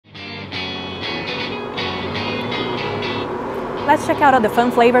Let's check out all the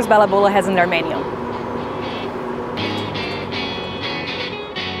fun flavors Bella Bolla has in their menu.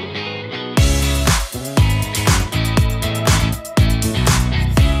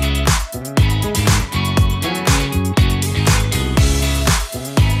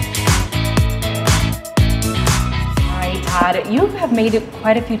 Todd, you have made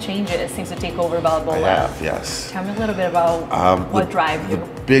quite a few changes since you take over Bella Bolla. I have, yes. Tell me a little bit about what drives you.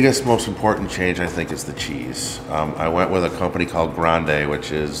 The biggest, most important change, I think, is the cheese. I went with a company called Grande,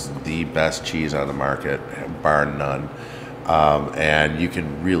 which is the best cheese on the market, bar none. And you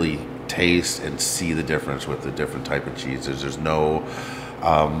can really taste and see the difference with the different type of cheeses. There's no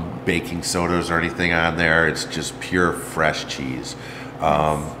baking sodas or anything on there. It's just pure, fresh cheese.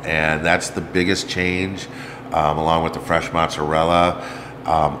 And that's the biggest change. Along with the fresh mozzarella.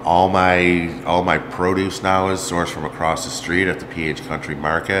 All my produce now is sourced from across the street at the PH Country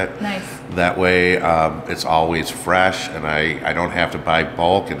Market. Nice. That way it's always fresh, and I don't have to buy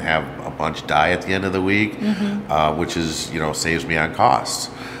bulk and have a bunch die at the end of the week, which is, saves me on costs.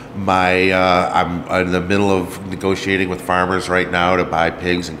 I'm in the middle of negotiating with farmers right now to buy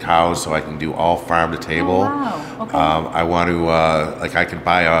pigs and cows so I can do all farm to table. Oh, wow. Okay. I want to, I can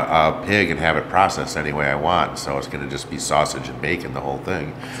buy a pig and have it processed any way I want. So it's going to just be sausage and bacon, the whole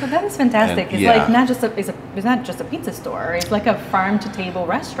thing. So that is fantastic. And, it's yeah. like it's not just a pizza store. It's like a farm to table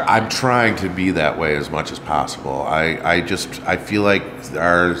restaurant. I'm trying to be that way as much as possible. I feel like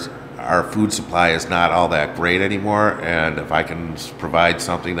our food supply is not all that great anymore, and if I can provide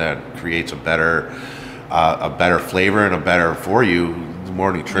something that creates a better flavor and a better for you,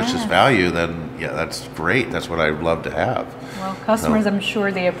 more nutritious value, then yeah, that's great. That's what I'd love to have. Well, customers, I'm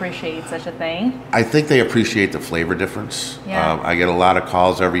sure they appreciate such a thing. I think they appreciate the flavor difference. Yeah. I get a lot of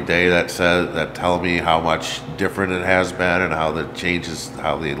calls every day that tell me how much different it has been and how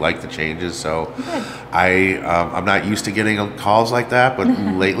they like the changes. So good. I'm not used to getting calls like that, but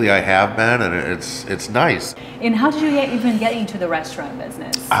lately I have been, and it's nice. And how did you even get into the restaurant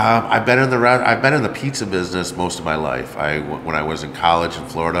business? I've been in the pizza business most of my life. When I was in college in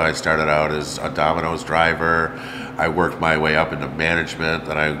Florida, I started out as a Domino's driver. I worked my way up into management.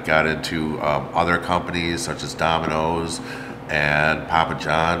 Then I got into other companies such as Domino's and Papa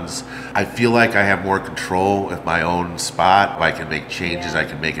John's. I feel like I have more control with my own spot. I can make changes. I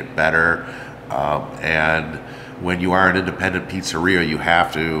can make it better. And when you are an independent pizzeria, you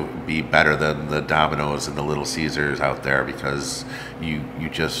have to be better than the Domino's and the Little Caesars out there, because you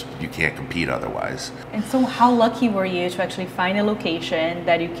can't compete otherwise. And so how lucky were you to actually find a location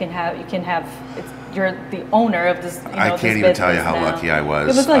that you can have you're the owner of this, I can't even tell you how lucky I was.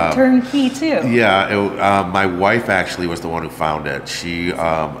 It was like turnkey too. Yeah, my wife actually was the one who found it. She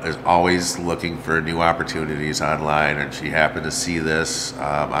is always looking for new opportunities online, and she happened to see this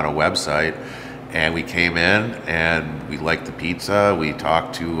on a website. And we came in and we liked the pizza. We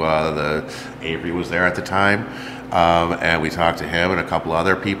talked to Avery was there at the time, and we talked to him and a couple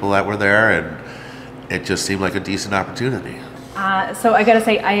other people that were there, and it just seemed like a decent opportunity. So I gotta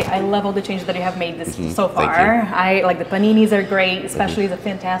say, I love all the changes that you have made so far. I like the paninis are great, especially the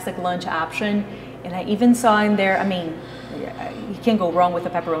fantastic lunch option. And I even saw in there, I mean, you can't go wrong with a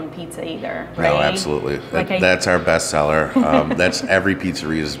pepperoni pizza either, right? No, absolutely. That's our best seller. That's every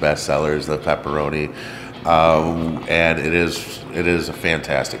pizzeria's best seller is the pepperoni. And it is a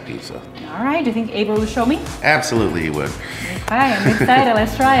fantastic pizza. All right, do you think Avery will show me? Absolutely he would. Okay, I'm excited.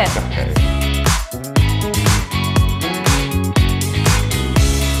 Let's try it. Okay.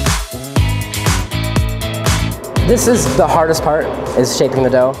 This is the hardest part, is shaping the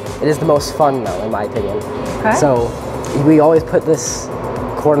dough. It is the most fun though, in my opinion. Okay. So we always put this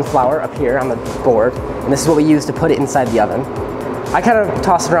corn flour up here on the board, and this is what we use to put it inside the oven. I kind of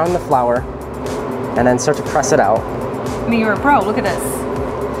toss it around the flour and then start to press it out. I mean, you're a pro, look at this.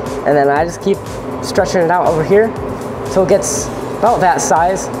 And then I just keep stretching it out over here till it gets about that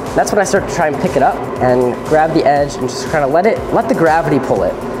size. That's when I start to try and pick it up and grab the edge and just kind of let the gravity pull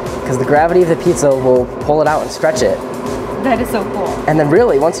it. Because the gravity of the pizza will pull it out and stretch it. That is so cool. And then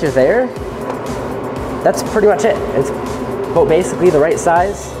really, once you're there, that's pretty much it. It's basically the right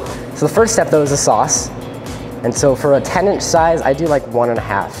size. So the first step though is the sauce. And so for a 10-inch size, I do like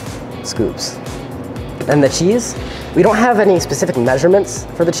 1.5 scoops. And the cheese, we don't have any specific measurements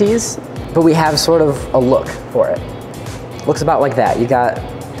for the cheese, but we have sort of a look for it. Looks about like that. You got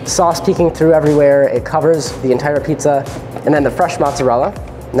sauce peeking through everywhere. It covers the entire pizza. And then the fresh mozzarella.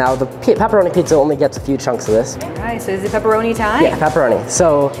 Now the pepperoni pizza only gets a few chunks of this. All right, so is it pepperoni time? Yeah, pepperoni.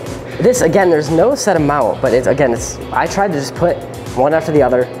 So this, again, there's no set amount, but I tried to just put one after the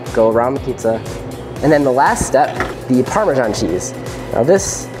other, go around the pizza. And then the last step, the Parmesan cheese. Now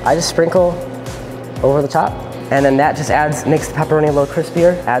this, I just sprinkle over the top. And then that just makes the pepperoni a little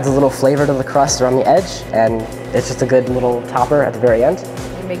crispier, adds a little flavor to the crust around the edge, and it's just a good little topper at the very end.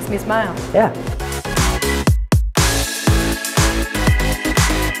 It makes me smile. Yeah.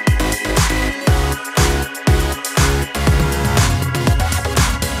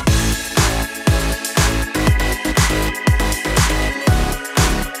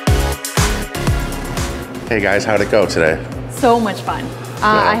 Hey guys, how'd it go today? So much fun.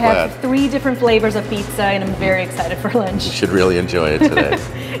 I glad. have 3 different flavors of pizza and I'm very excited for lunch. You should really enjoy it today.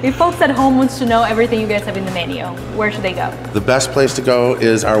 If folks at home wants to know everything you guys have in the menu, where should they go? The best place to go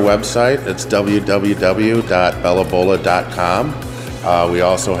is our website. It's www.bellabolla.com. We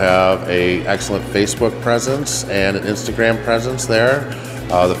also have an excellent Facebook presence and an Instagram presence there.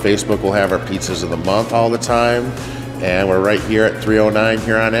 The Facebook will have our pizzas of the month all the time. And we're right here at 309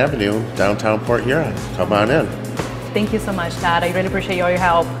 Huron Avenue, downtown Port Huron. Come on in. Thank you so much, Todd. I really appreciate all your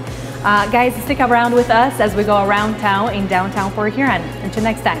help. Guys, stick around with us as we go around town in downtown Port Huron. Until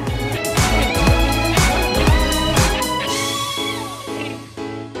next time.